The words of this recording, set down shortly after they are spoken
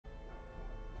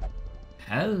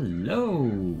Hello,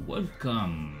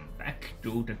 welcome back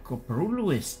to the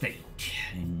Coprulu Estate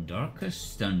in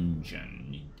Darkest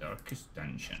Dungeon.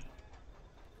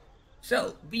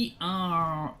 So we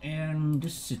are in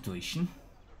this situation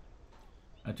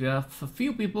that we have a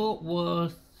few people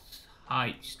with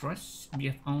high stress. We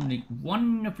have only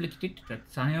one afflicted,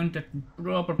 that's Zion, that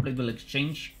probably will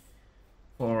exchange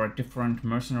for a different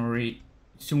mercenary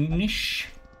soonish.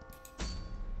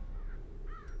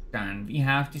 Then we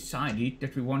have decided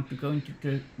that we want to go into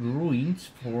the ruins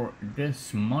for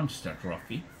this monster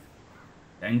trophy,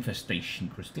 the infestation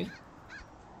crystal.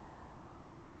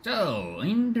 So,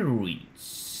 in the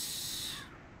ruins,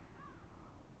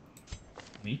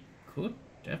 we could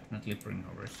definitely bring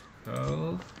our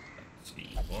skull. Let's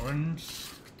see, orange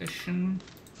edition,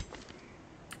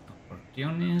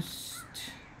 opportunist,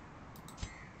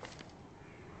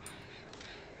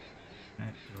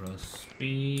 natural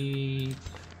speed.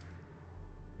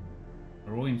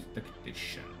 Ruins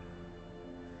tactician.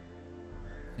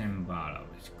 Symbala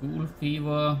with school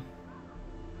fever.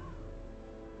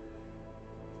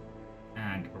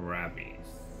 And rabies.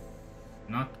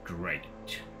 Not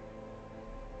great.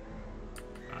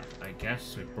 But I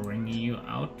guess we're bringing you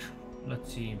out.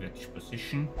 Let's see which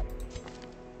position.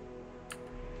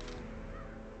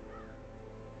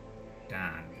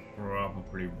 Dan,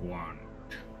 probably one.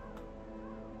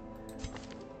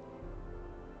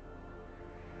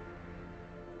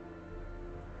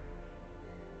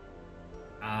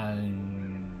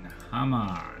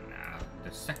 Haman,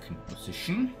 the second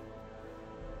position.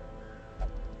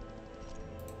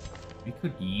 We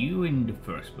could you in the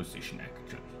first position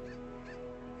actually.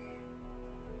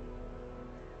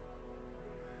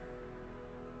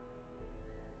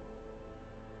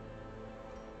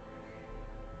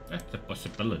 That's a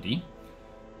possibility.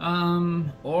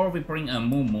 Or we bring a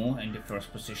Momo in the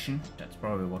first position. That's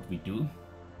probably what we do.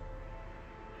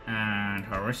 And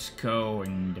Harisco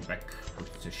in the back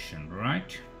position,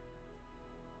 right?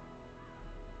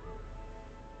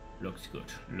 Looks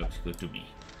good to me.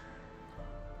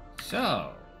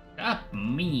 So, that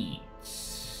means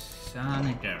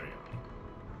Sanitarium.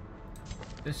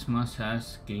 This must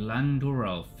has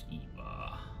glandular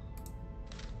fever.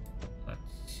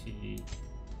 Let's see.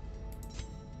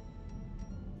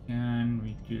 Can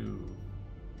we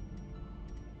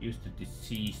use the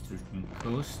disease treatment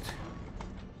cost?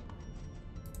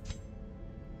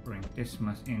 Bring this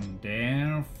much in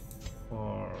there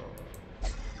for...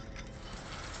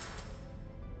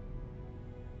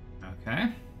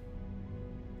 Okay.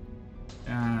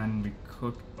 And we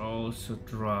could also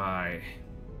try...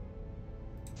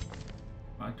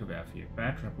 What do we have here?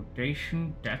 Bad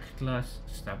reputation, tactless,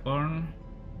 stubborn,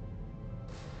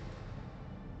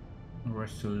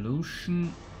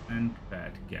 resolution, and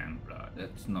bad gambler.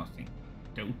 That's nothing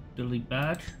totally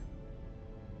bad.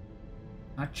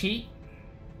 Hachi.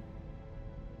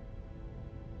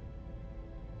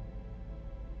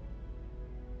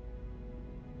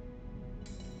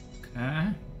 Okay.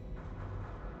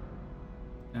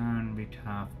 And we'd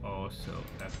have also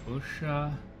a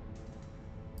Busha.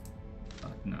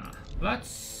 But nah,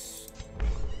 let's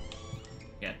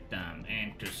get them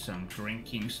into some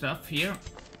drinking stuff here.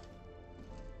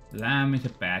 Lamb is a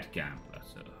bad gambler,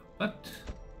 so but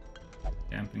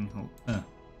gambling hope.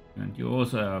 And you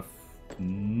also have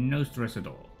no stress at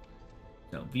all.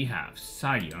 So we have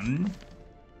Sion,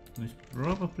 who's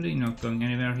probably not going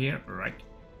anywhere here, right?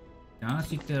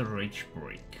 Does it the Rage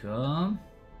Breaker?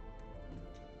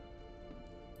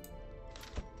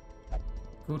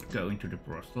 Could go into the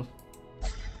brothel.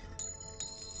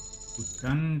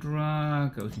 Ukandra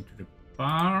goes into the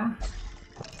bar.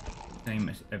 Same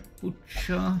as a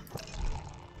butcher.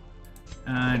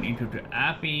 And into the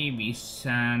abbey we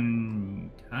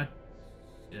send...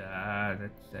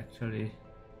 that's actually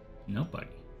nobody.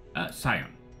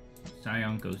 Sion.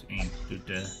 Sion goes into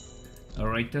the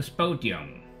orator's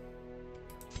podium.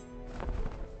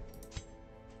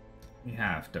 We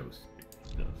have those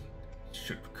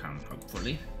should come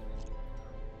hopefully.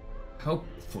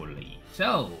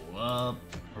 So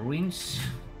ruins,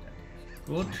 that's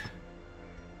good.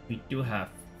 We do have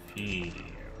here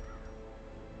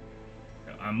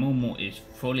Amumu is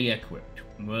fully equipped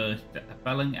with the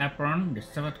Appalling Apron, the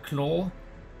Severed Claw,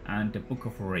 and the Book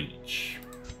of Rage.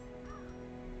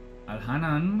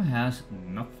 Alhanan has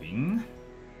nothing.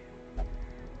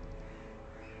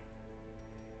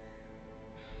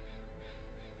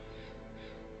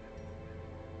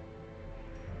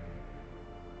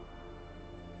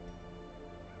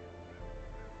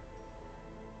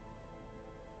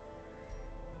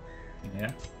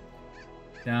 Yeah.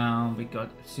 Now we got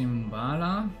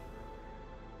Simbala.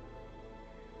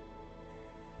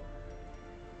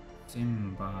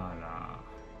 Zimbala.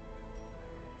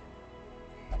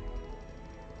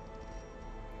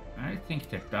 I think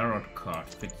the tarot card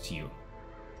fits you.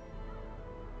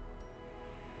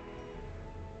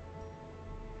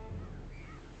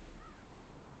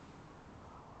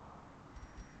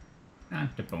 And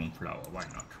the bone flower, why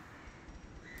not?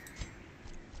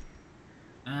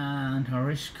 And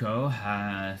Horishko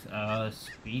has a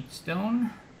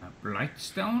speedstone, a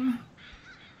blightstone,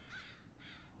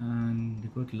 and the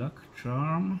good luck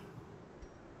charm.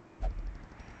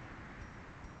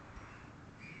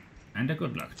 And a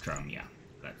good luck charm, yeah.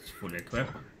 Let's full equip.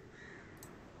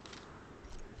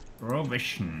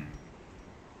 Provision.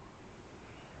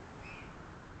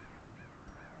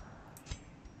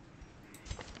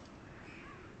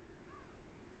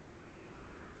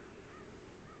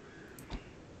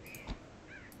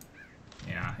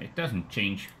 Yeah, it doesn't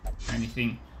change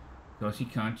anything because he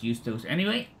can't use those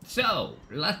anyway. So,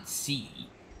 let's see.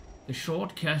 The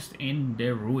shortcast in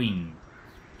the ruin,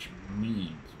 which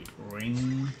means we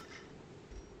bring...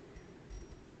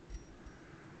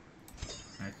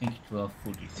 I think 12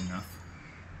 foot is enough.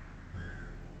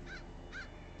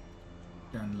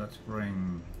 Then let's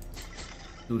bring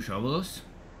 2 shovels.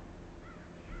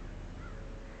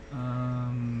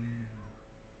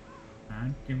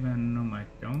 Anti-venom, I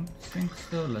don't think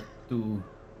so. Let's do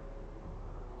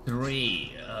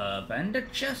 3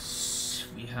 bandages.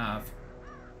 We have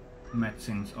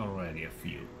medicines already, a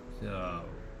few. So,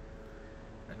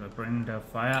 let me bring the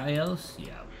fire ales.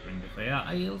 Yeah, bring the fire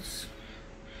ales.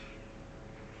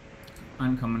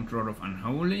 Uncommon Rod of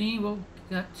Unholy will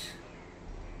get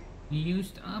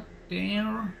used up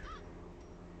there.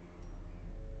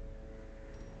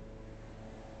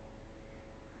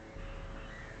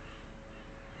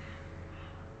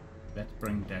 Let's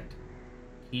bring that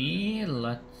here.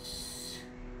 Let's...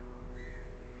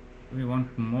 We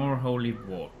want more holy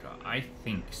water. I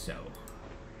think so.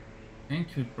 I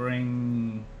think we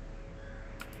bring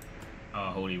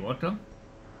holy water.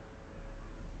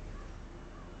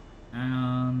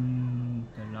 And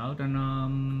the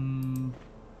laudanum.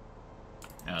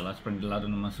 Yeah, let's bring the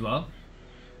laudanum as well.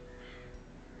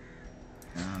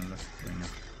 And let's bring up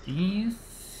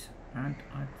these. And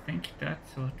I think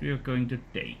that's what we are going to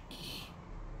take.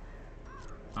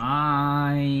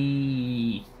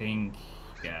 I think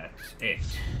that's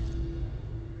it.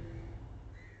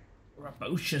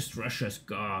 Rapacious Russia's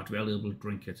guard, valuable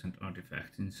trinkets and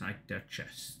artifacts inside their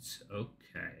chests.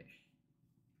 Okay.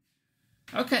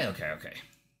 Okay.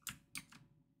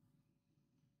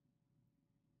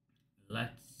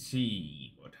 Let's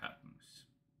see what happens.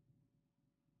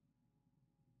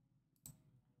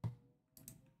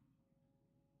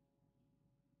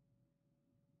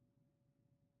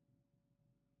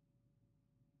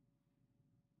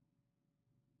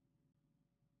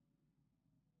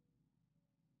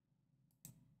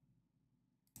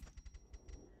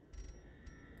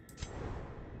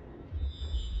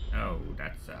 Oh,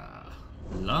 that's a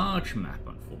large map,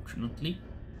 unfortunately.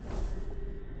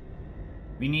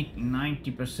 We need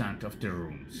 90% of the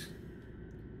rooms.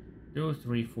 2,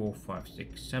 3, 4, 5,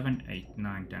 6, 7, 8,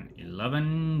 9, 10,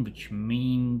 11, which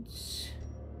means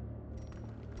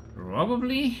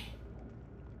probably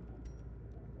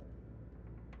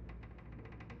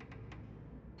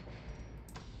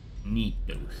need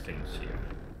those things here.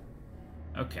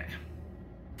 Okay,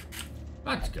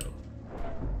 let's go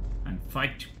and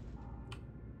fight.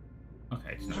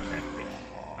 Okay, it's not that big.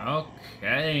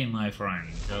 Okay, my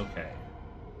friends, okay.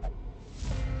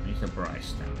 He's a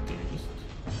price now, at least.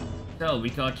 So, we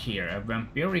got here a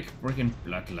vampiric brigand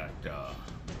bloodletter.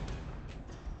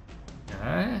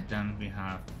 Okay, then we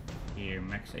have here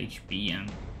max HP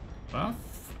and buff.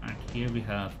 And here we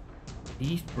have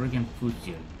Thief Brigand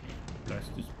Fusil. Plus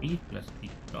 2 speed, plus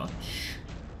 8 dodge.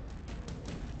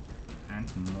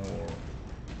 And more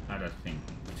other things.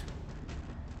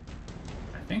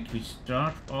 I think we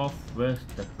start off with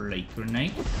the blade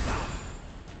grenade.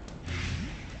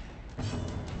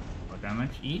 4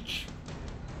 damage each.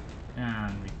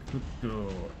 And we could do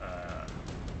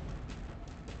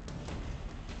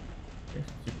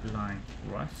discipline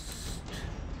thrust.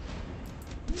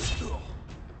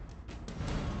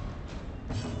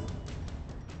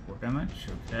 4 damage,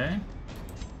 okay.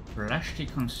 Flash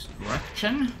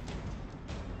deconstruction.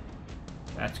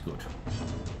 That's good.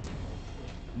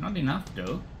 Not enough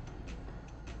though.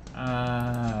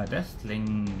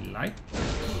 Dazzling light.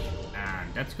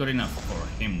 And that's good enough for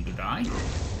him to die.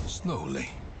 Slowly,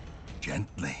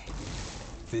 gently.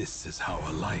 This is how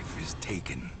a life is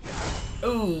taken.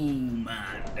 Oh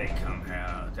man, they come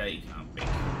here, they come big.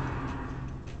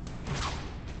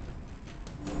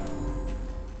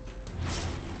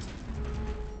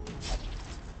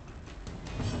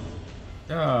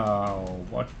 So,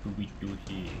 what do we do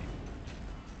here?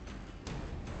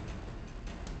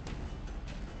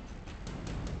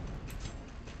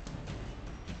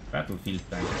 Battlefield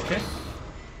bandages.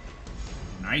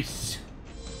 Nice.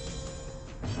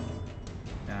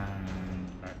 And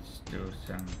let's do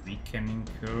some weakening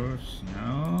cures.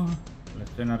 No.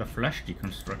 Let's do another flesh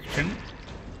deconstruction.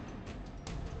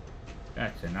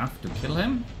 That's enough to kill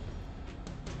him.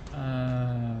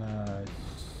 50%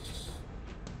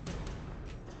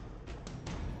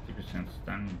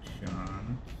 stun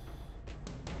chance.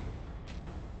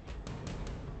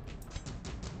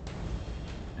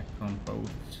 A combo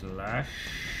slash.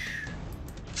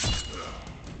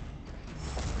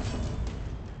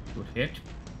 Good hit.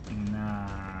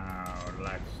 Now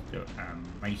let's do a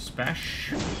mace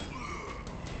bash.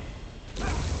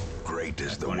 Great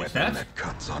is the weapon that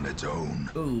cuts on its own.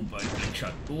 Ooh, but big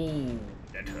shot. Ooh,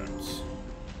 that hurts.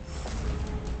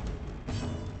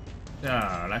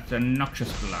 So, that's a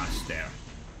noxious blast there.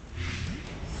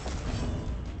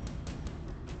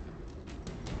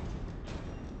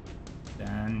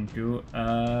 Then do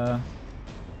a...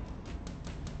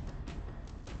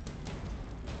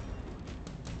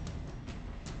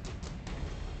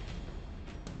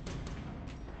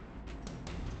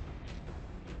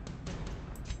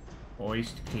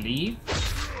 Poised cleave.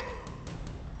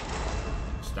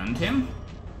 Stunned him.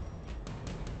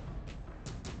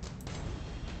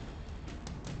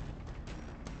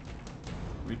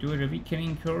 We do the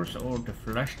weakening curse or the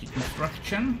flesh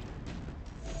deconstruction.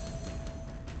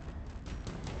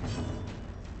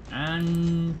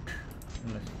 And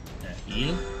let's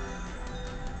heal.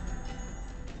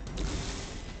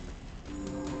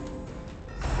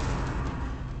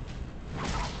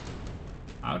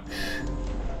 Ouch.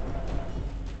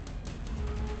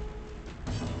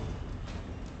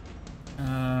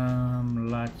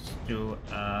 Let's do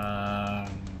the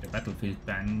battlefield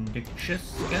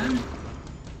bandages again.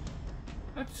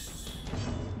 That's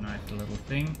a nice little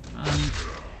thing. And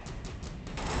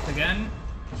again,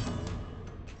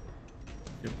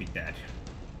 should be dead.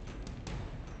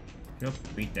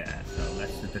 Should be dead. So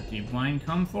let's do the divine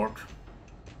comfort.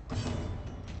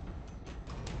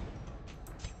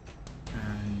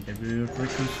 And the weird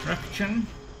reconstruction.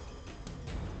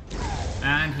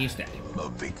 And he's dead. A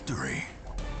victory.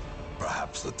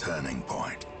 Perhaps the turning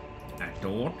point. A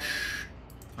torch.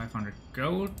 500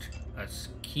 gold. A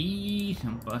ski,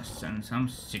 some busts, and some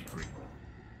citri.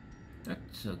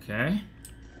 That's okay.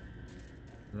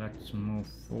 Let's move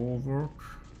forward.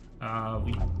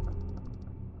 We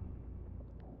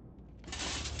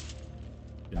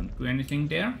don't do anything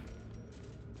there.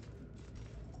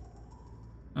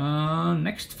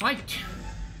 Next fight.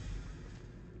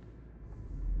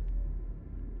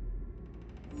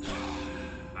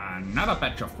 Another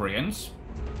batch of brigands.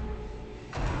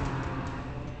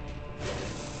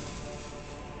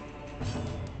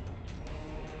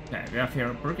 Okay, we have here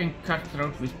a brigand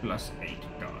cutthroat with +8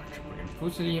 dodge.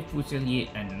 Brigand fusilier,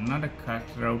 and another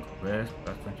cutthroat with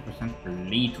 +20%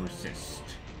 bleed resist.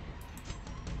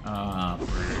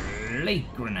 Blade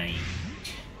grenade.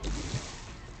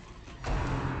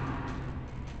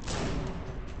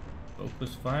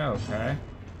 Focus fire, okay.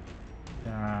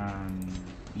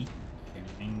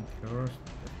 Weakening curse.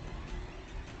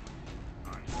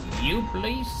 On you,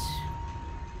 please.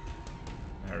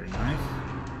 Very nice.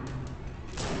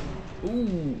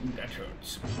 Ooh, that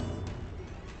hurts.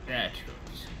 That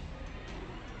hurts.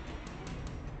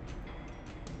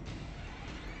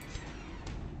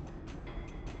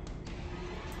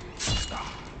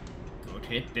 Good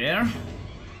hit there.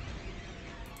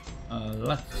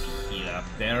 Let's heal up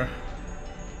there.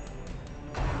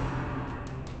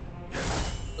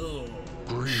 Oh.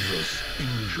 Grievous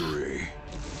injury.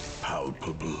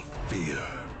 Palpable fear.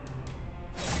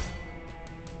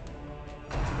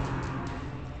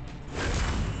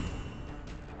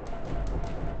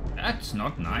 That's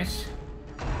not nice.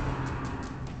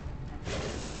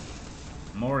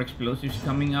 More explosives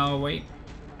coming our way.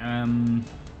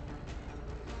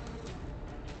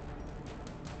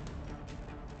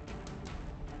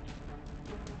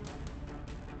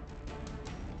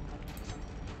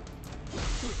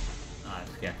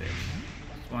 Let's get this.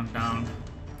 This one down.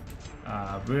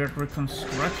 Weird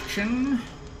reconstruction.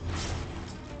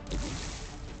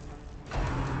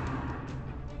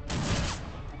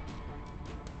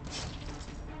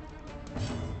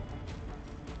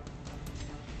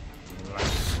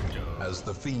 As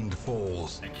the fiend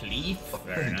falls, a cleave, a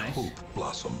very faint nice. hope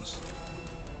blossoms.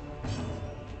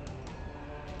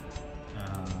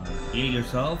 Heal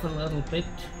yourself a little bit.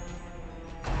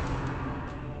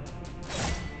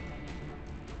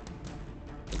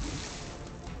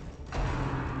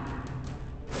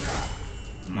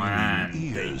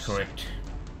 appears. They crit.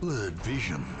 Blurred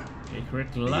vision. They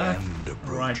crit The left, end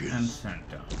right, approaches. and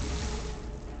center.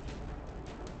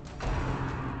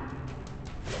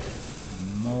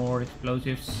 More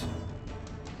explosives.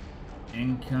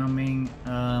 Incoming.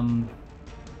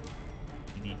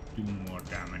 We need 2 more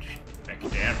damage back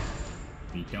there.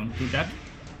 We don't do that.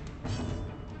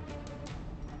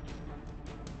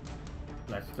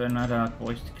 Let's do another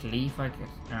poised cleave, I guess.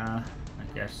 I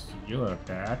guess you're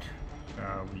dead.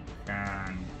 So we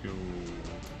can do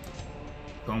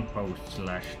compost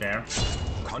slash there.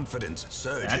 Confidence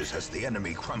surges as the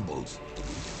enemy crumbles.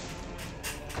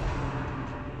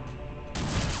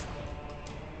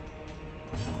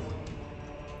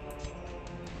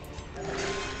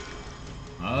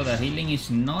 Oh, the healing is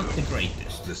not the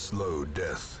greatest. The slow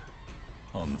death.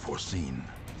 Unforeseen.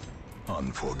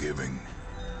 Unforgiving.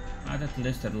 I'd at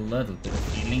least a little bit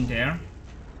of healing there.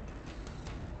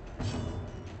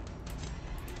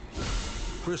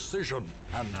 Precision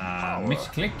and power.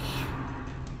 Misclick.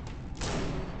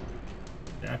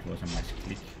 That was a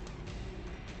misclick.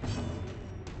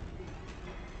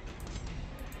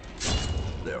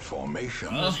 Their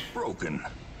formation is broken.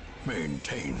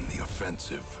 Maintain the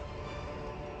offensive.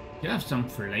 You have some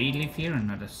flail here,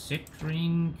 another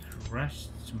citrine,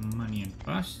 rests, money and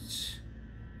busts.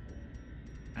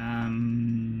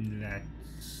 Let's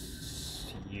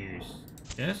use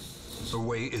this. The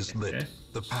way is lit. This,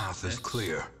 The path is this.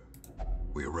 clear.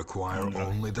 We require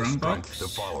only the Strong strength box. to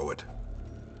follow it.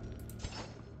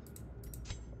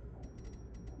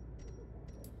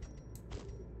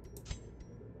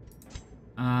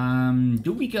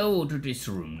 Do we go to this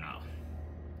room now?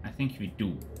 I think we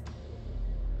do.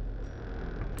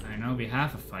 I know we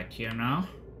have a fight here now.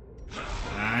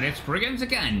 And it's brigands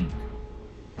again.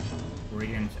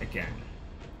 Brigands again.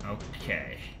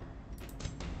 Okay.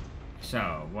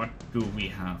 So, what do we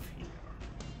have here?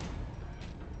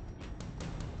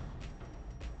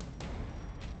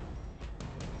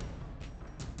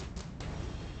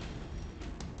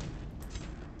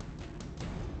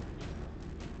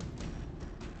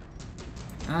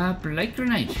 Blade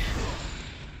grenade.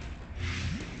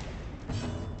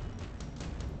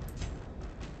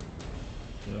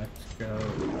 Let's go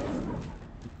to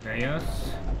chaos.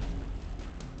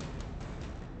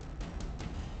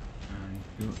 And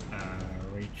do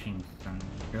a reaching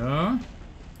thunder.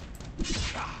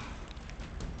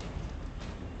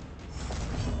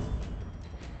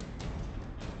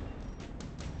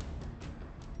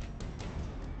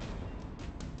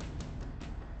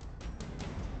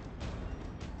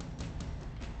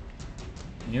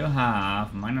 You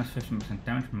have minus 15%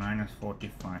 damage, minus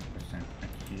 45%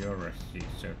 accuracy,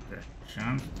 so the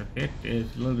chance to hit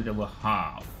is a little bit over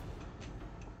half.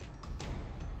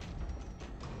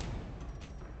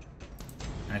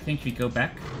 I think we go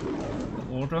back to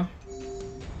order.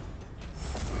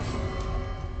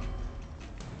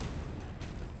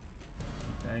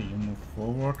 Okay, you move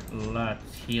forward.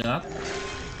 Let's heal up.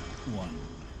 1.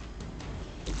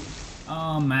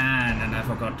 Oh man, and I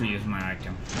forgot to use my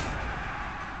item.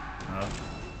 Oh.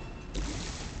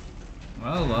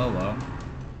 Well.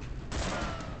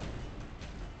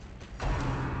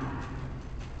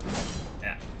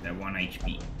 Yeah, they're 1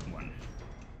 HP. 1.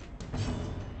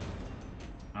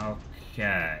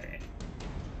 Okay.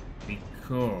 We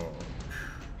could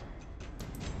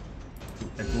do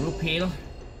a group heal.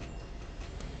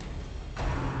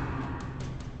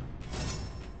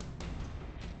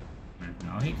 And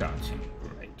now he got him.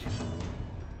 Great.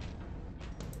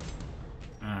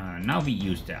 Now we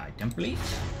use the item, please.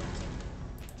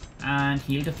 And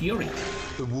heal the Fury.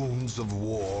 The wounds of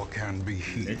war can be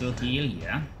healed, Little heal,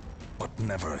 yeah. but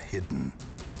never hidden.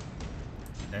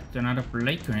 That's another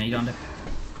blade grenade on the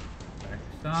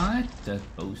backside. The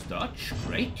post dodge,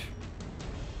 great.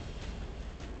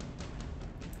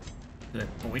 The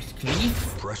voice cleave.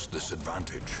 Press this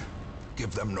advantage.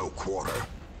 Give them no quarter.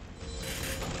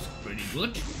 That's pretty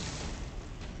good.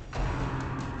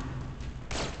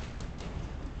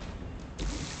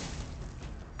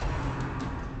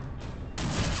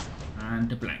 And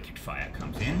the blanket fire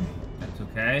comes in. That's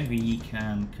okay. We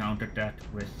can counter that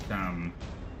with some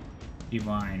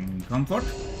divine comfort.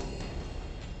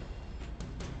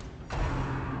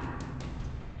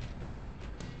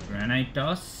 Grenade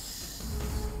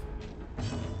toss.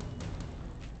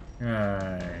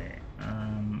 Okay.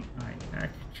 I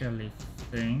actually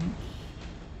think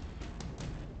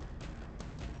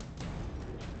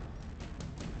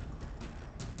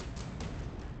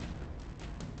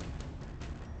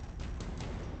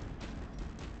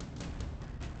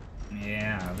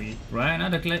yeah, we try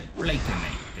another blade grenade.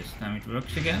 This time it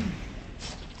works again.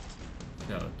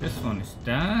 So this one is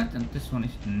dead, and this one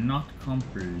is not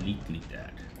completely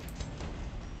dead.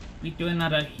 We do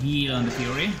another heal on the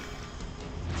Fury.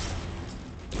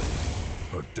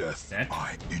 Her death Dead.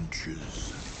 by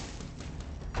inches.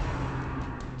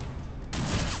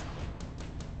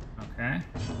 Okay.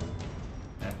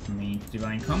 That means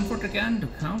Divine Comfort again to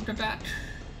counter that.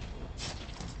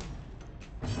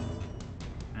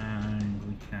 And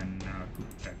we can now do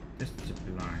a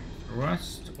Discipline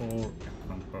Thrust or a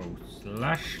Composed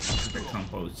Slash to the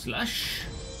Composed Slash.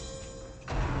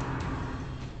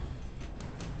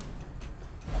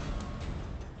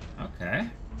 Okay.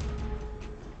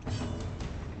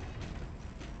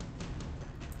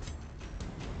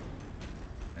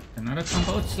 Another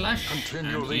Composed Slash.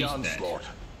 Continue and the he's onslaught.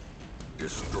 Dead.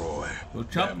 Destroy.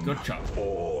 Good job, them good job.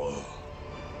 all.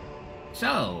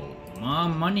 So, more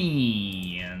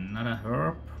money. Another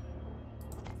herb.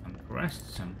 Some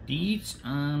crests, some deeds,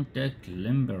 and the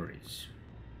glimberries.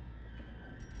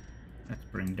 Let's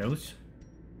bring those.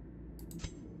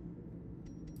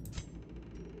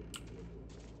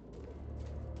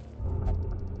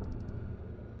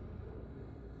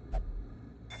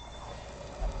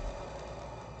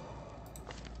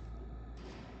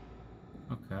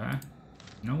 Okay,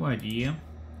 no idea.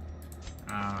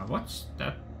 What's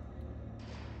that?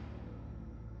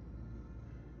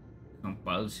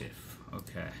 Compulsive.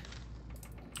 Okay.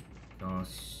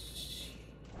 Because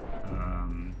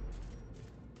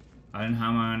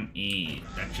Hammond is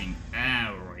touching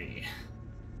every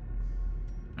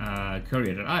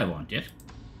courier that I wanted.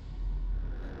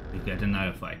 We get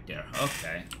another fight there.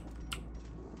 Okay.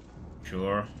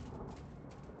 Sure.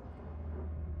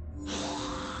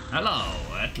 Hello,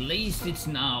 at least it's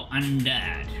now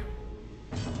undead.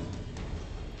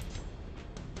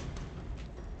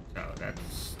 So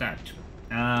that's that.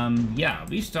 Yeah,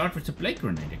 we start with the Blade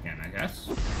Grenade again, I guess.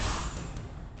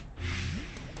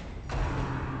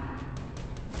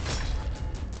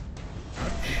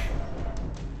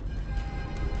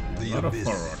 The lot of abyss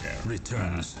horror there.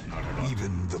 returns Not a lot.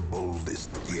 even the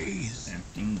boldest gaze.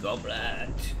 Emptying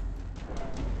goblet.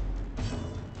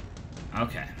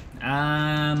 Okay.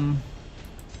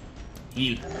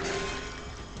 Heal.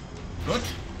 Good.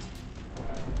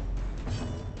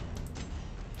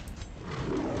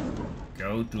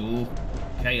 Go to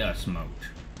chaos mode.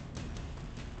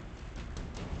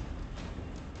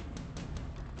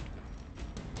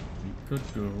 We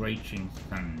could do Raging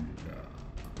Thunder.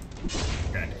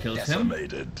 That kills him.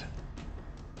 Decimated.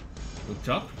 Good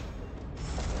job.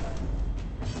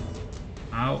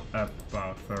 How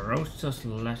about Ferocious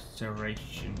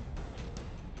Laceration?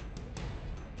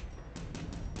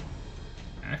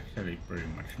 Actually, pretty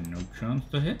much no chance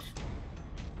to hit.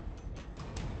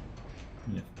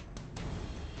 Yeah.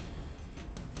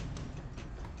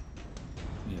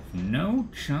 We have no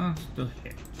chance to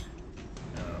hit.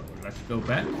 So let's go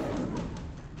back.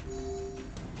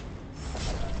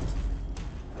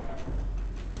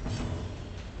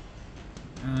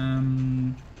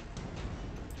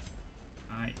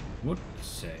 I would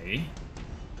say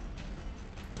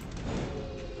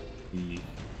we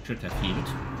should have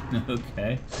healed.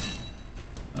 Okay.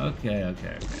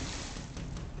 Okay.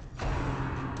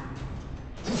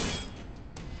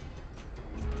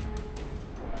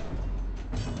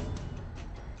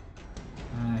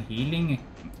 Healing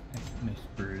Miss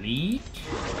Bleed.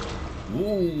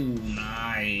 Ooh,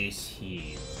 nice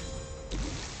heal.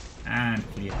 And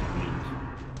clear the bleed.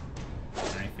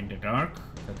 Knife in the dark.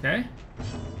 Okay.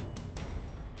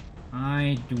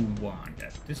 I do want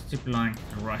that Discipline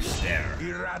Thrust there.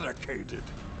 Eradicated.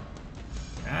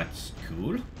 That's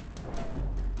cool.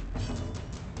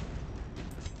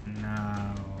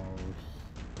 Now,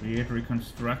 weird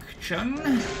reconstruction.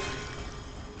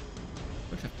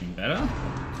 Could have been better.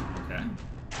 Okay.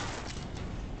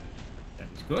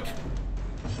 That's good.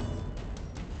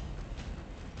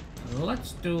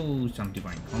 Let's do some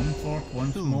Divine Comfort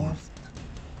once more.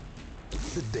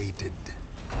 Sedated.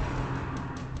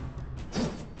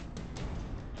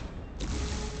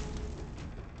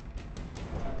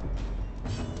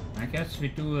 I guess we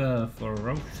do a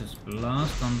Ferocious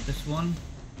Blast on this one.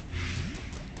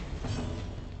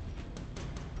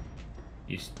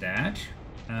 Is that?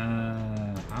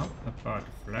 How about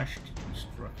Flash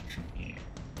Deconstruction here?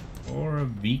 Or a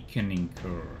Weakening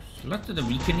Curse? Let's do the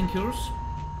Weakening Curse.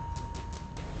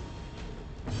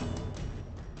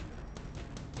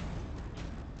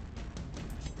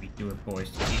 We do a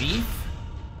Poised Belief.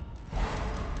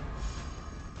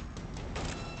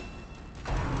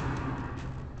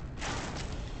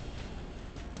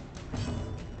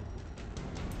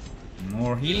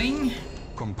 More healing.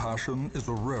 passion is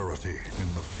a rarity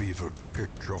in the fevered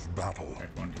pitch of battle. That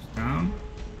one is down.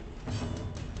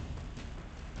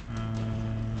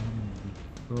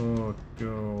 We go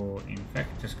to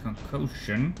Infectious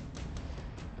Concussion.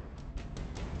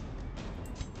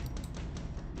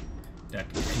 That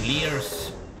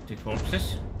clears the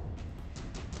corpses.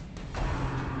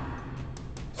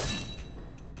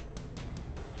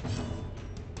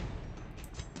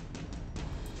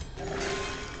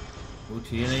 Good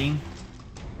healing.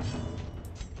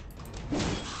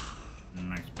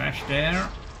 Nice bash there.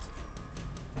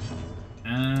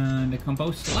 And a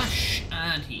combo slash,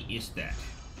 and he is dead.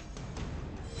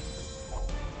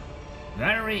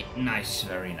 Very nice,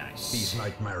 very nice. These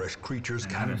nightmarish creatures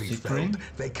Another can be secret. felled,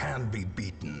 they can be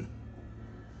beaten.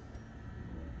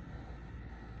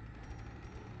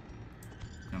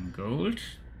 Some gold,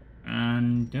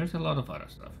 and there's a lot of other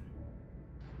stuff.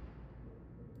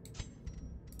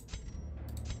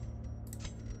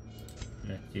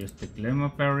 Let's use the glimmer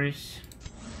berries.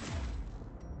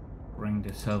 Bring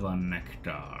the silver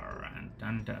nectar, and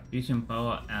then the vision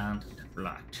power and the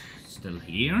blood. Still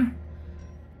here.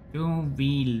 Do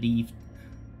we leave?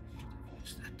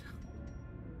 Use that.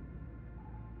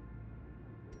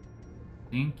 I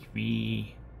think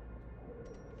we.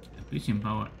 The vision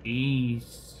power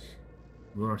is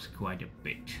worth quite a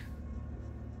bit.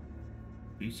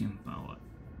 Vision power.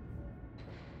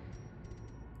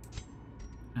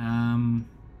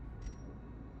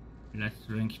 Let's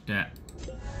drink this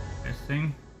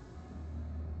thing.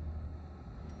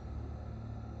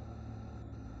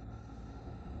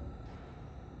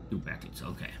 Two battles,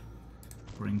 okay.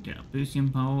 Bring the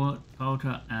Abyssian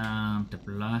powder and the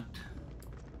blood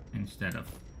instead of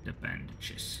the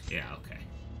bandages. Yeah, okay.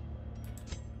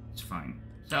 It's fine.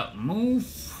 So, move.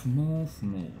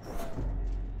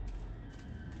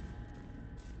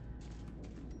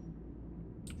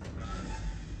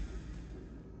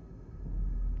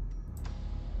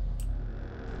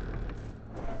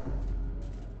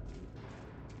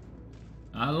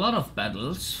 A lot of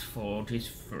battles for these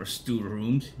first two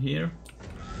rooms here,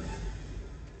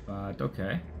 but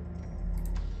okay.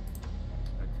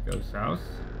 Let's go south.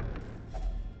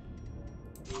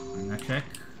 I'm gonna check.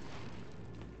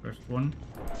 First one.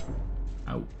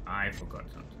 Oh, I forgot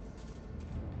something.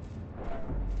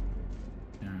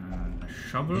 And a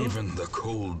shovel. Even the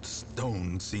cold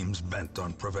stone seems bent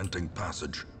on preventing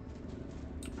passage.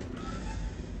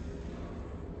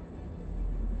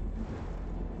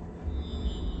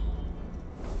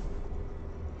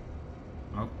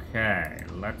 Okay,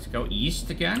 let's go east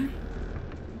again.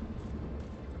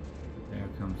 There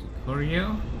comes a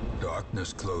courier.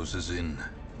 Darkness closes in,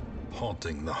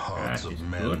 haunting the hearts That of is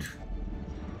men. good.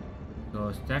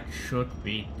 Because that should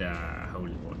be the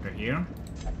holy water here.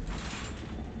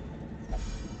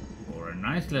 For a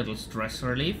nice little stress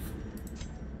relief.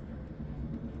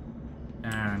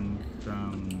 And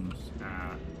comes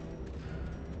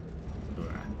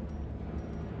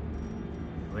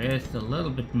with a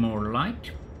little bit more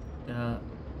light.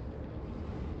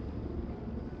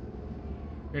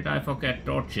 Did I forget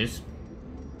torches?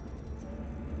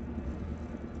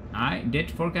 I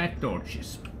did forget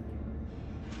torches.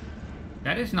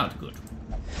 That is not good.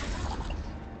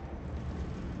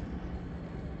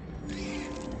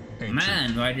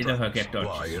 Man, why did I forget Lie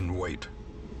torches? in wait,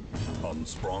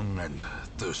 unsprung and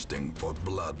thirsting for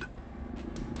blood.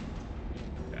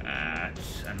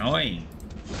 That's annoying.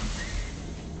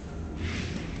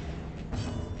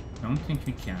 Don't think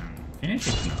we can finish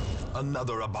it now.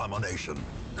 Another abomination,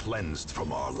 cleansed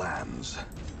from our lands.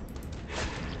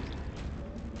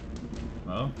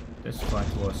 Well, this fight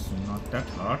was not that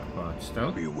hard, but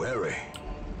still. Be wary.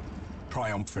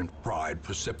 Triumphant pride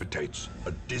precipitates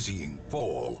a dizzying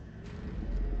fall.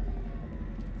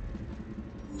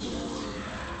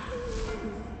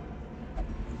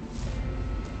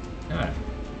 Yeah.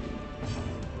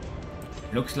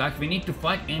 Looks like we need to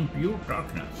fight in pure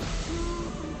darkness.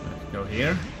 Let's go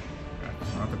here.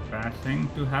 That's not a bad thing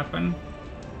to happen.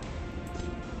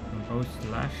 Combo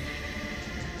slash.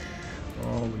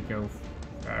 Oh, we go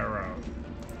Pharaoh.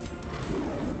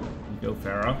 We go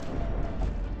Pharaoh.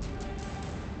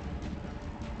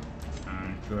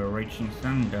 And we're reaching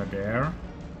thunder there.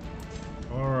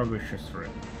 Or a vicious rip.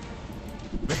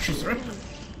 Vicious rip!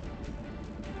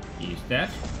 He's dead.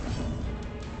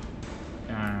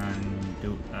 And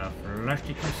do a flash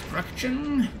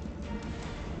deconstruction.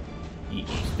 He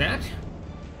is dead.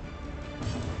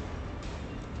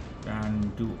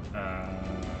 And do a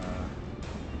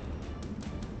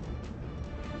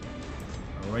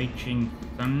raging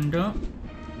thunder.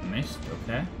 Missed,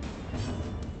 okay.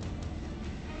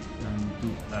 And do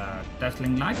a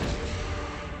dazzling light.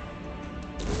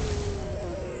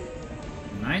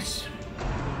 Nice.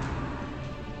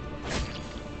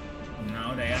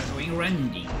 Now they are doing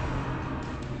rending.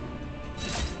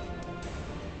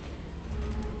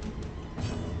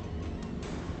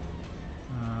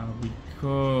 We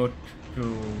could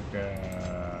do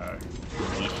the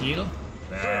lead heal.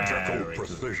 Surgical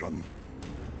precision.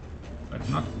 But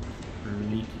not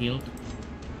lead healed.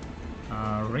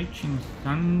 Raging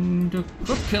Thunder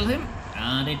could kill him,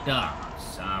 and it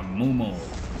does. Mumu.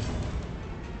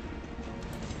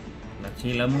 Let's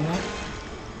heal a Mumu.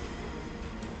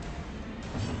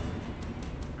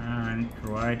 And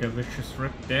try the Vicious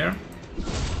Rip there.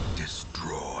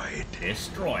 Destroyed.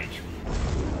 Destroyed.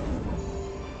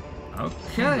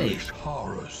 Okay. Foolish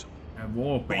horrors. A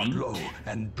war paint. Brought low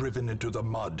and driven into the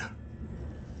mud.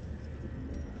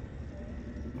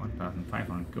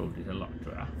 1,500 gold is a lot,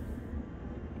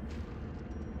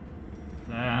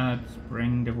 Let's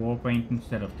bring the war paint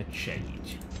instead of the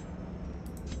shade.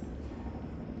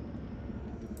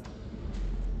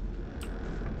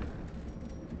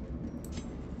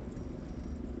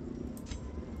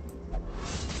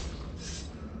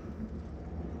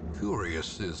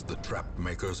 Curious is the trap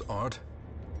maker's art.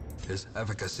 His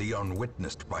efficacy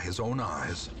unwitnessed by his own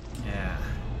eyes. Yeah.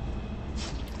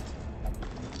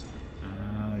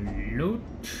 Loot.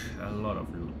 A lot of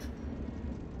loot.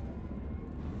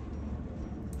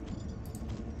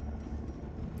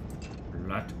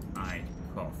 Blood-eyed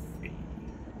coffee.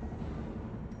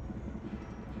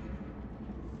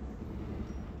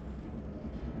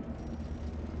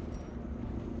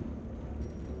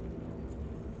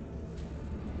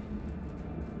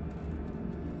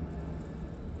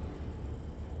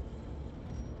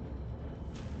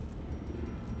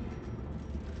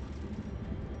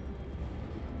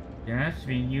 Yes,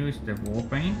 we use the war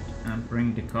paint and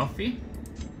bring the coffee.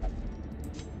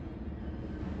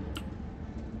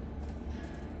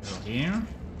 Go here.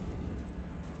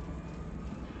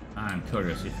 I'm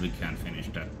curious if we can finish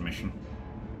that mission.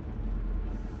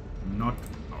 Not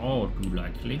all too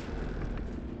likely.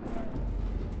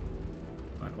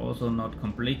 But also not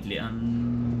completely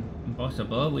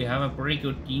impossible. We have a pretty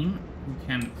good team who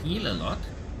can heal a lot.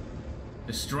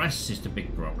 The stress is the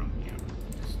big problem here.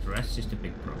 Stress is the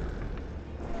big problem.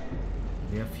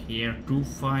 We have here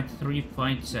 3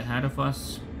 fights ahead of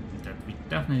us that we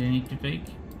definitely need to take.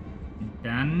 And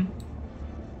then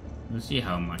we'll see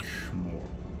how much more.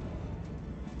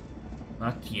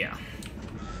 But yeah.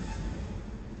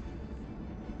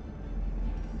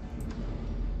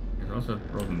 There's also a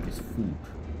problem with food.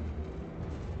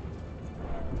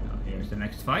 Now here's the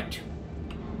next fight.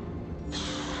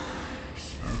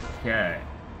 Okay.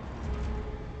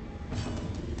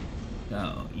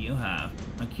 So, you have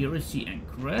accuracy and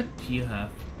crit, you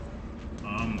have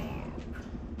armor.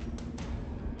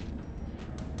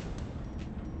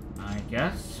 I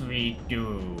guess we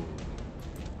do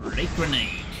ray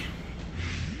grenade.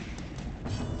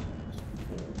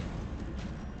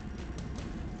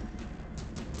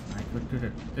 I could do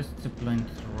the discipline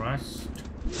thrust.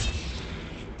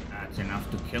 That's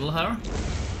enough to kill her.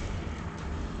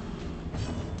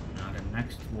 Now the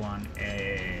next one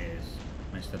is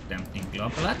Mr. Tempting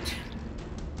Globlet.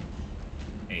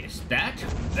 Is that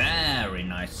very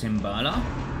nice Symbala?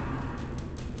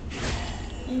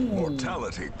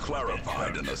 Mortality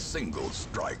clarified in a single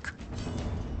strike.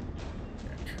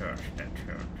 That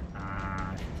hurt.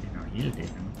 Did you know heal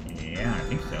didn't? Yeah, I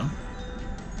think so.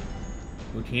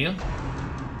 Good heal.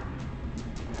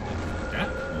 That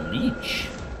leech.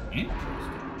 Interesting.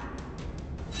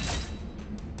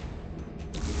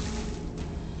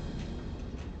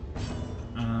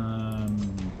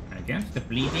 Against the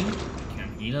bleeding, we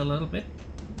can heal a little bit.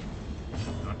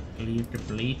 Not clear the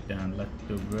bleed and let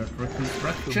the word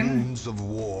reconstruction. The wounds of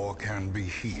war can be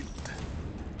healed,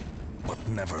 but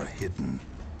never hidden.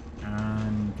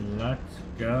 And let's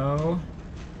go.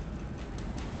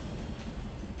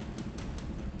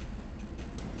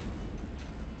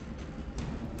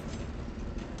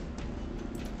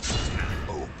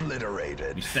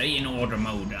 Obliterated. We stay in order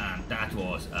mode, and that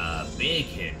was a big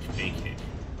hit, big hit.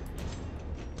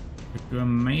 We could do a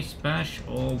mace bash,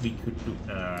 or we could do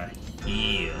a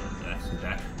heal. Let's do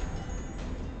that.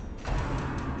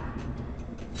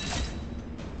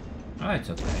 Oh, it's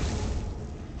okay.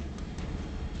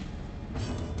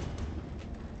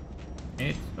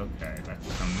 It's okay.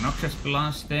 That's some noxious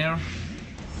blast there.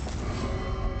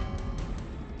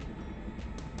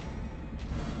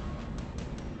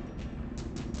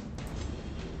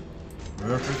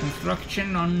 Word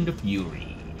reconstruction on the Fury.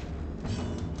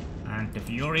 And the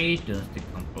Fury does the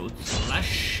composed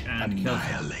slash and kills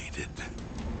him. Annihilated.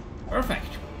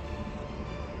 Perfect.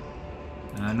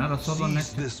 Another solo Seize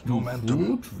next this to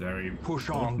momentum. food. Very Push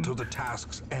important. on to the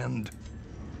task's end.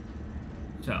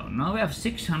 So now we have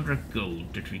 600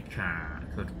 gold that we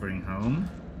could bring home.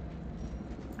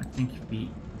 I think we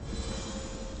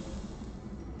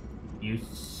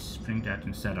bring that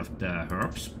instead of the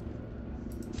herbs.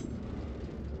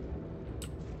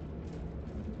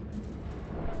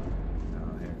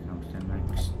 Oh, here comes the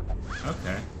next.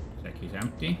 Okay, deck is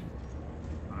empty.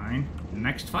 Fine.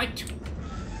 Next fight.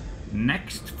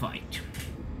 Next fight.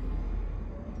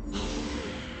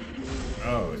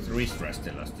 Oh, 3 stress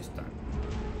still us this time.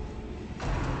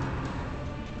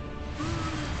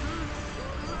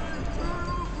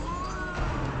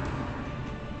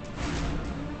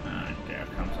 And there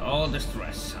comes all the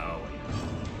stress. Oh,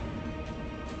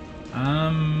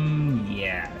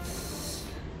 yes.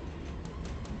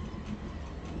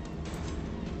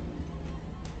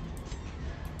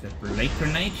 The blade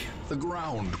grenade. The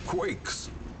ground quakes.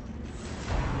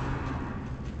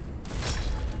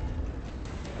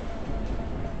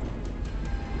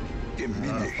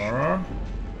 Diminish. Horror.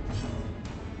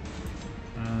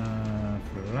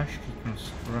 Flash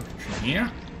reconstruction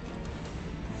here.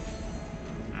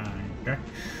 And that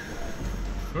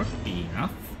should be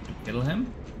enough to kill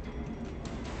him.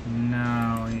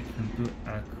 Now you can do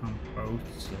a compose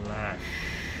slash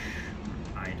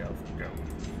on either of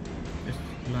those. Just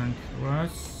blank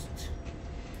rust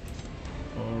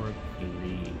or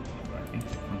cleave. I think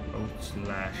the compose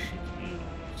slash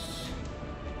is.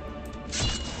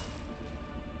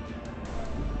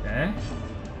 Okay.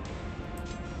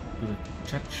 Do a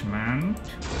judgment.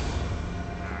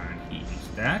 And he is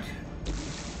dead.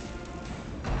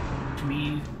 Which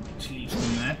means leaves the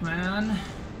madman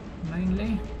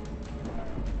mainly.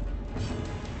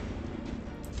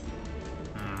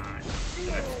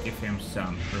 Let's give him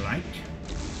some blight.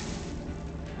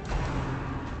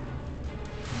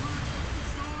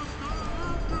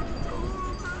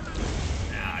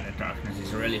 Ah, the darkness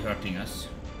is really hurting us.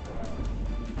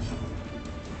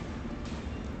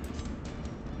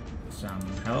 Some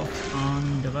health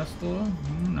on the Vestal.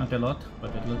 Not a lot,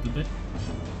 but a little bit.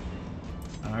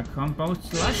 Combo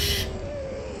slash.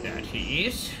 That he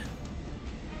is.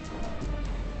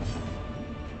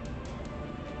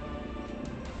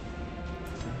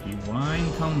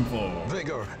 Divine combo.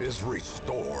 Vigor is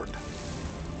restored.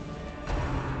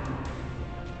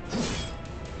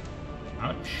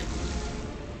 Ouch.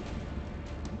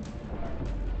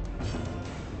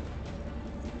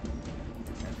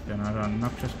 That's another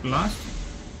noxious blast.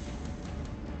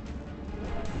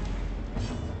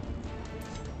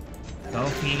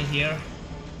 Self-heal here.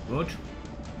 Good.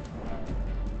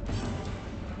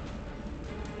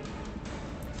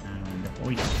 And the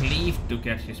boy cleave to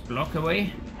get his block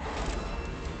away.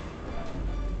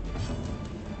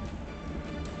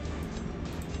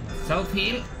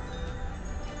 Self-heal.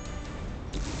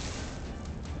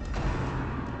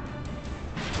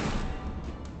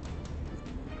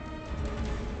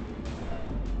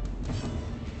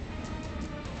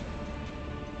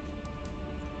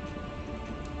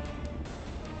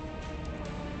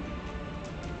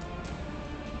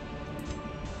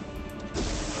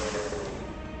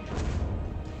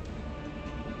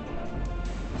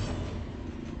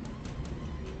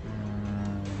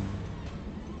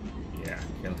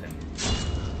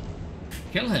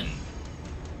 Kill him.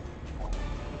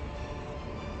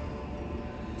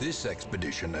 This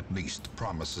expedition at least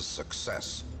promises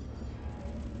success.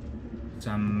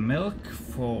 Some milk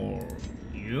for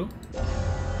you.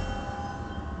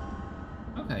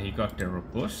 Okay, he got the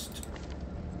robust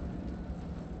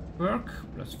perk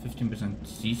plus 15%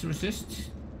 disease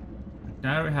resist. And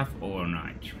there we have all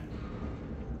night.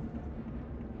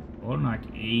 All night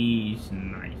is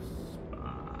nice,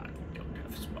 but we don't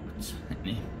have spots.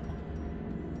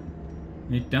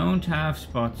 We don't have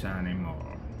spots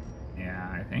anymore. Yeah,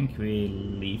 I think we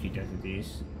leave it as it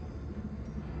is.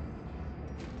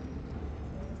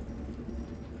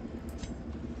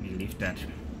 We leave that.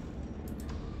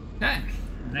 Okay,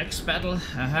 next battle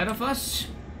ahead of us.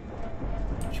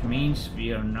 Which means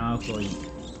we are now going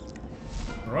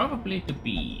probably to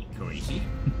be crazy.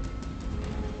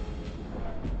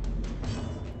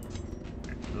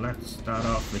 Let's start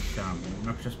off with some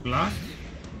noxious blast.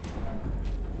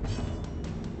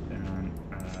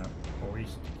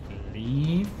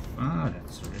 Leave. Ah,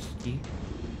 that's risky.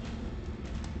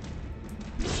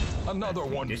 Another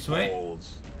one this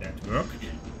falls. Way. That worked.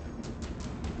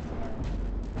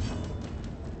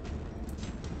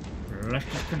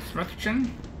 Electric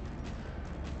construction.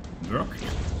 Worked.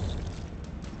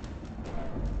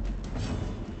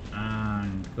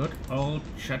 And good old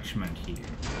judgment here.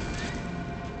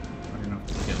 Not enough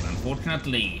to kill,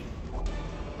 unfortunately.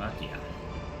 But yeah.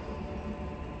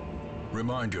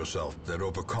 Remind yourself that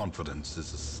overconfidence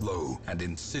is a slow and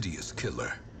insidious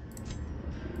killer.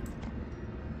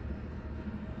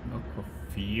 Look of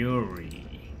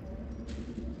Fury.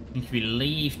 I think we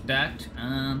leave that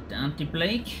and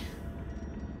anti-plague.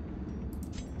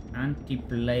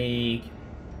 Anti-plague.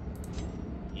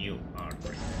 You are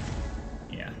great.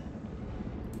 Yeah.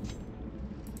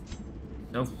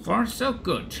 So far, so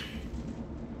good.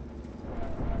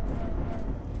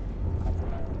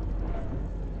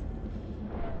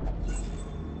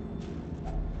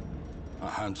 A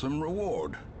handsome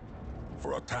reward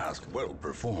for a task well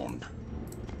performed.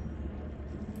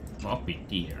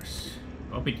 Puppeteers.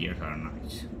 Puppeteers are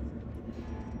nice.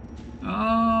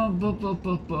 Oh, bo.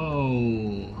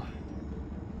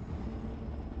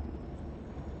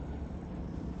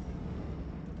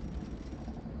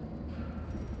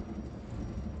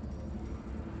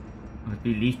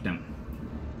 We leave them.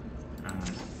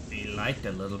 And we light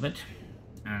a little bit.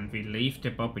 And we leave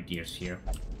the puppeteers here.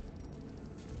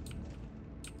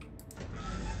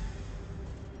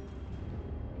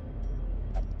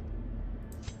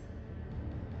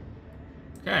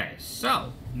 Okay,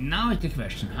 so now is the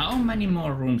question, how many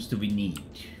more rooms do we need?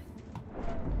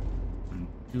 And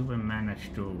do we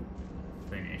manage to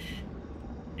finish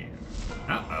here?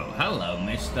 Uh-oh, hello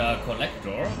Mr.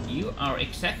 Collector, you are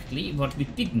exactly what we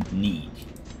didn't need.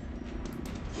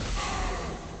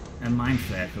 A mind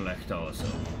flare collector also,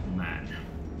 man.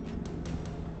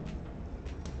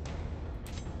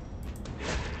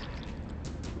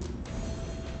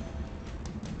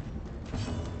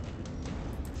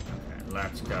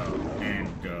 Let's go and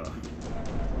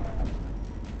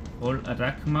full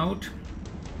attack mode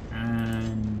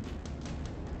and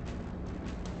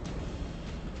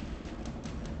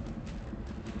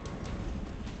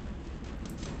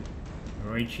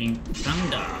reaching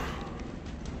thunder.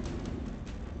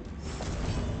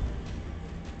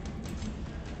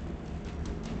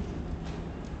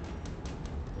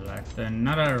 Like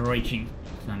another raging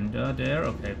thunder there.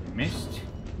 Okay, we missed.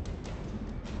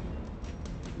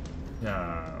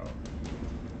 So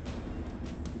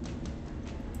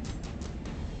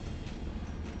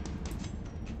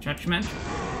judgment.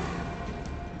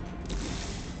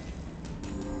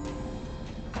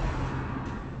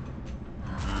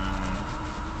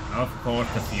 Of course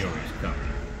the Fury is coming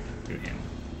to him.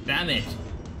 Damn it!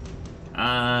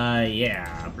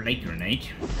 Yeah, Blade Grenade.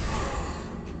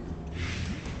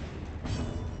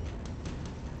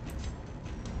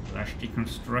 Flash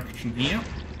deconstruction here.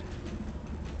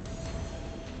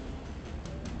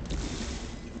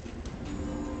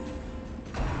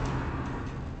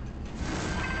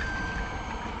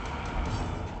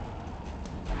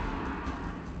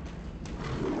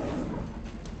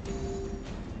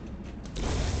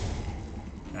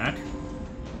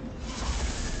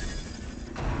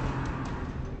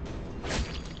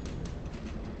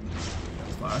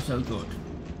 So good.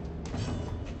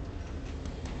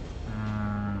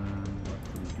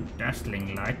 What do?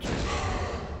 Dazzling light.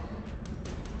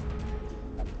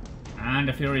 And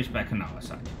the Fury is back on our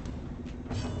side.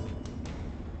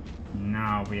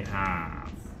 Now we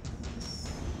have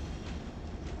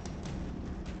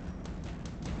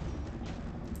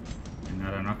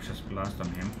another Noxious Blast on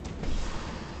him.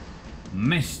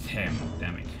 Missed him,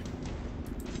 damn it.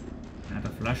 Another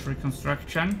Flash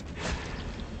Reconstruction.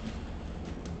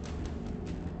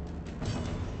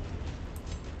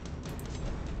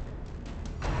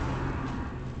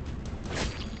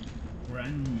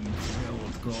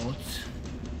 Gods.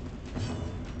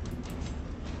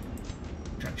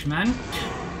 Judgment.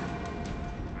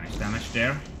 Nice damage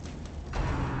there.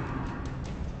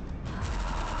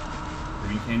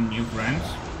 Bring in new friends.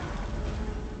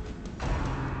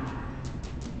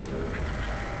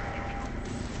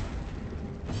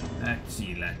 Let's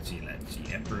see.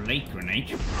 A Blade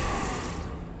Grenade.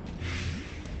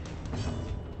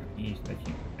 He's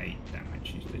taking 8 damage,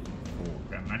 he's taking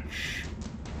 4 damage.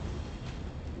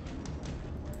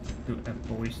 To a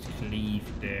poised cleave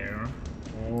there,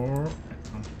 or a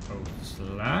composed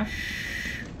slash,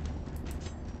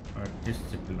 or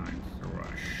disciplined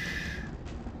rush.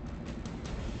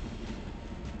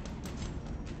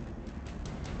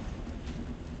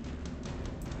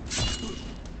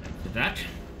 After that,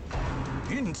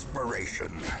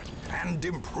 inspiration and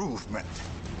improvement.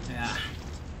 Yeah.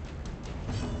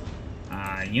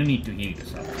 You need to heal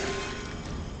yourself.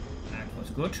 That was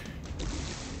good.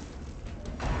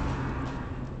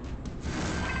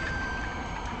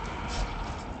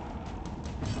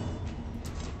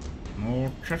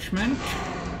 More judgment.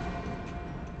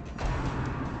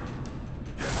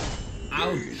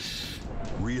 Ouch.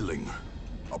 Reeling,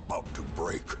 about to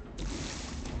break.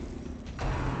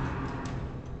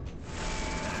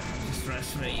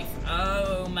 Dangerous wave.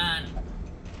 Oh man.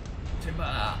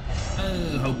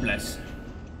 Oh, hopeless.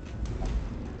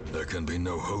 There can be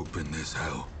no hope in this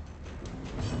hell.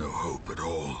 No hope at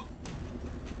all.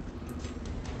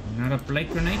 Another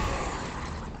plague grenade.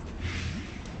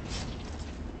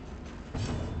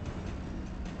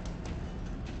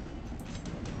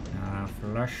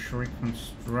 Flash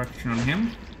reconstruction on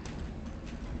him.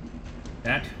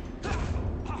 That.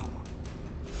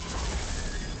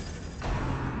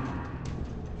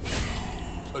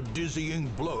 A dizzying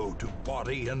blow to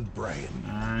body and brain.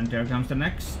 And there comes the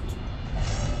next.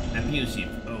 Abusive.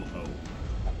 Oh, oh.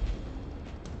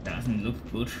 Doesn't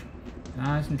look good.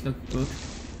 Doesn't look good.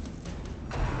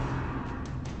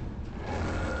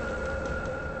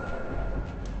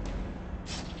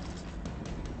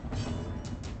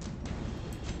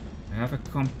 I have a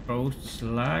composed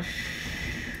slash.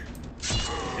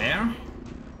 There.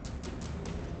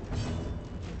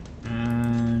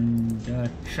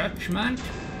 And judgment.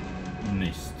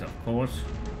 Missed, of course.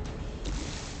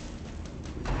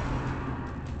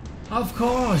 Of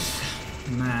course!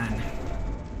 Man.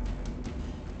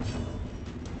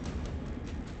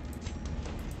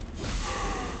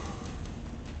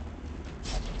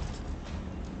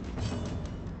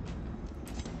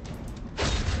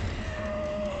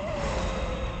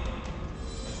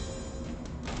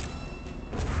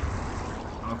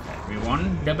 Okay, we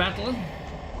won the battle.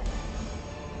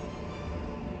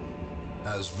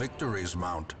 As victories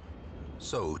mount,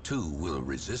 so too will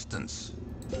resistance.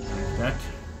 That.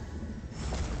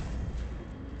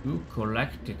 2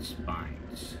 collected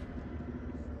spines.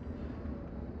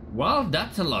 Well,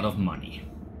 that's a lot of money.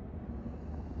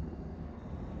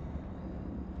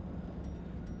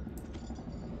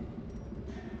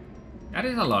 That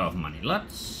is a lot of money.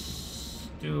 Let's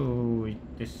do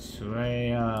it this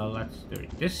way. Let's do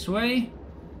it this way.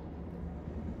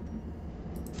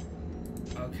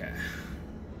 Okay.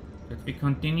 Let me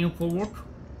continue forward.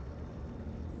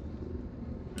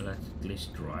 Let's at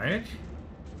least try it.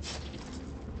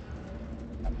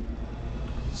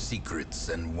 Secrets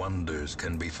and wonders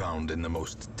can be found in the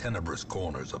most tenebrous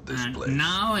corners of this place.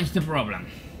 Now is the problem.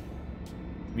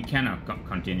 We cannot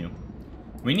continue.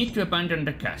 We need to abandon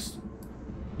the cast.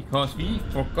 Because we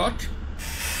forgot.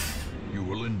 You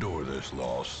will endure this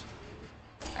loss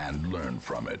and learn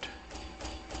from it.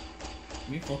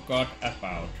 We forgot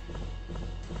about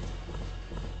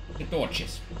the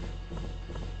torches.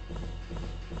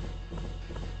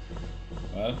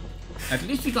 Well, at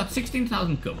least we got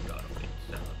 16,000 gold out of it,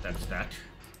 so that's that.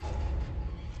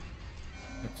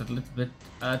 That's a little bit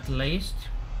at least.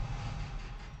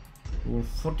 Poor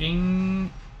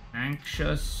footing,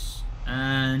 anxious,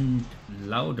 and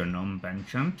louder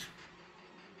non-penchant.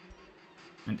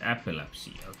 And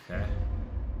epilepsy, okay.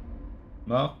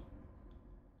 Well.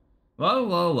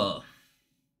 Well.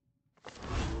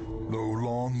 Though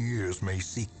long years may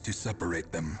seek to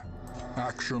separate them,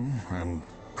 action and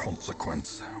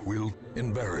consequence will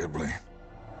invariably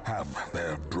have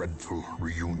their dreadful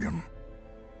reunion.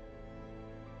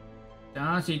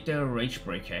 Does it the rage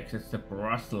break hex? It's the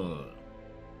brothel.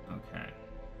 Okay.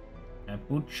 A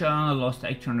butcher lost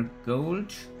 800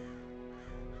 gold.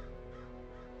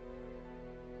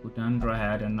 Budandra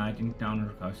had a night in town,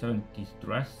 recovered 70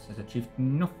 stress, has achieved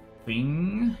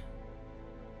nothing.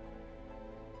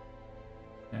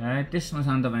 This was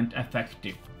underwent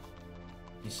effective.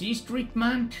 Disease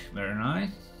treatment, very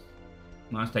nice.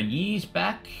 Master Yi is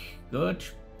back, good.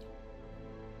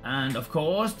 And of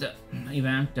course, the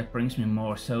event that brings me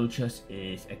more soldiers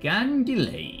is again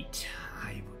delayed.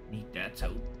 I would need that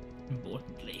so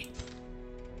importantly.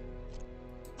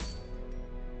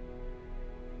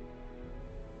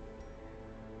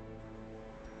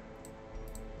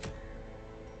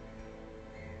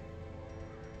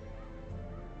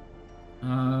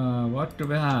 What do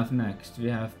we have next? We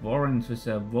have warrants with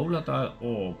a volatile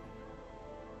orb.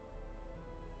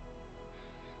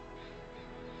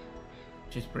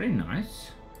 Which is pretty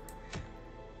nice.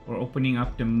 Or opening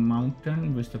up the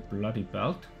mountain with the bloody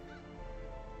belt.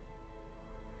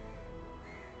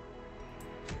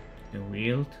 The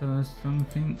realtor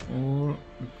something, or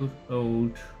the good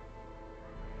old...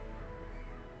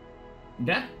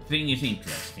 That thing is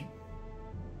interesting.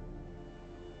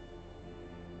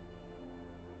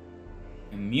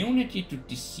 Immunity to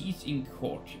disease in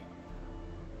courtyard.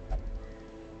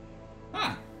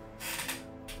 Ah!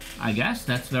 I guess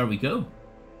that's where we go.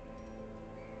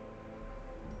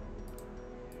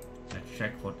 Let's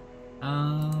check what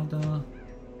other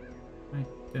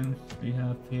items we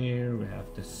have here. We have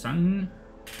the sun.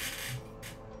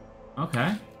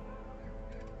 Okay.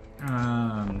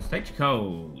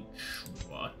 Stagecoach.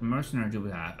 What mercenary do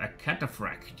we have? A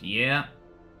cataphract, yeah.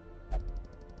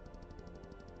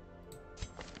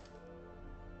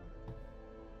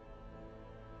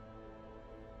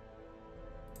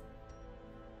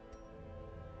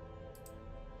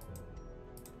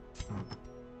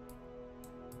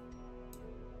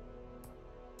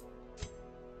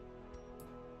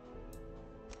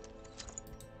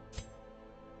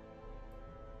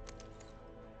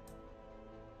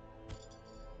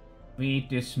 We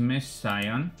dismiss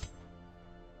Scion.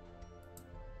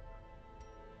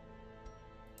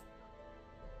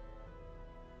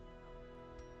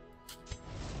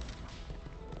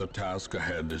 The task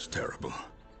ahead is terrible,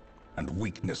 and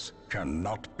weakness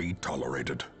cannot be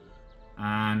tolerated.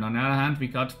 And on the other hand, we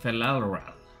got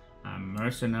Felalral, a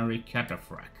mercenary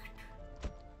cataphract.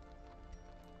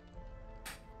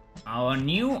 Our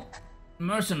new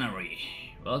mercenary.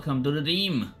 Welcome to the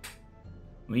team.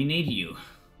 We need you.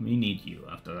 We need you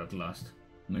after that last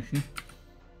mission.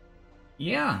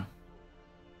 Yeah.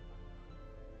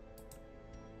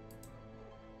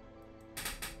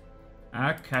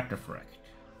 A cataphract.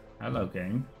 Hello,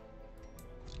 game.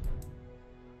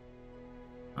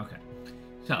 Okay.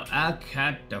 So, a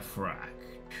cataphract.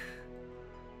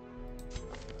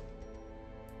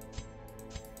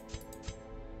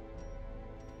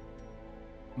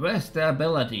 With the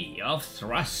ability of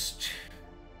thrust.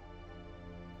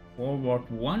 Forward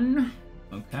 1,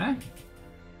 okay.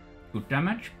 Good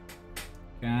damage.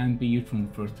 Can be used from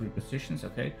the first 3 positions,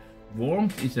 okay.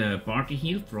 Warmth is a party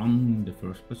heal from the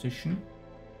first position.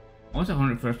 Also from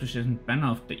the first position, Banner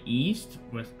of the East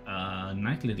with a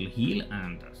nice little heal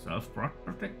and a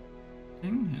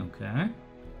self-protecting, okay.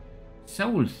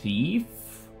 Soul Thief.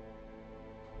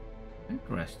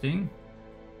 Interesting.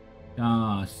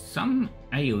 Some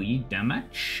AoE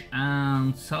damage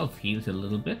and self-heals a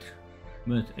little bit.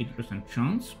 With 80%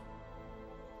 chance.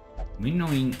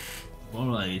 Winnowing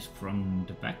volleys from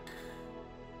the back.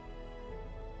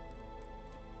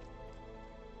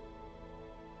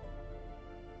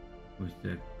 With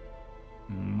the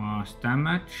mass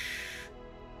damage.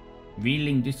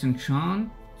 Wheeling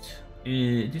disengage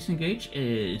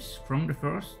is from the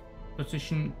first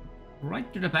position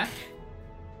right to the back.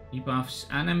 He buffs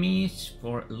enemies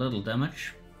for little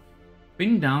damage.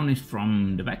 Pin down is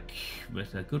from the back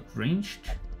with a good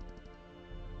ranged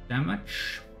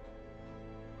damage.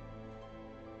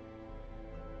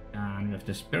 And we have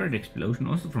the Spirit Explosion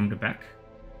also from the back.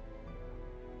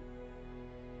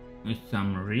 With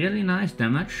some really nice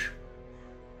damage.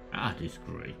 That is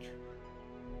great.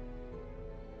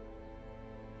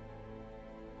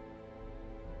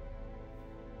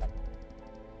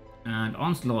 And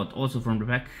Onslaught also from the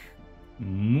back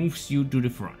moves you to the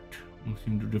front. Moves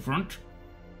him to the front.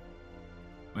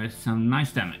 With some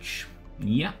nice damage.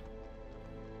 Yeah.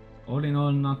 All in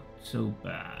all, not so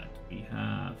bad. We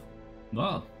have...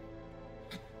 well...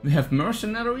 we have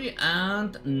Mercenary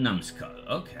and Numbskull.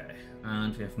 Okay.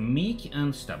 And we have Meek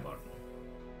and Stubborn.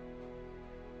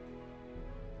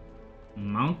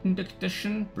 Mountain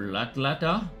Tactician,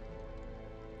 Bloodletter,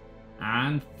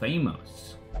 and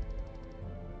Famous.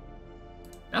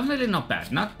 Definitely not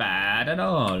bad. Not bad at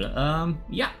all.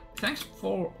 Yeah. Thanks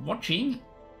for watching.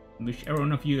 Wish every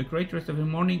one of you a great rest of the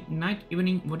morning, night,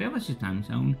 evening, whatever's your time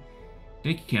zone.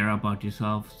 Take care about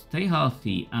yourself, stay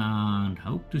healthy, and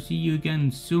hope to see you again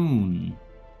soon.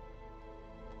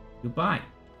 Goodbye.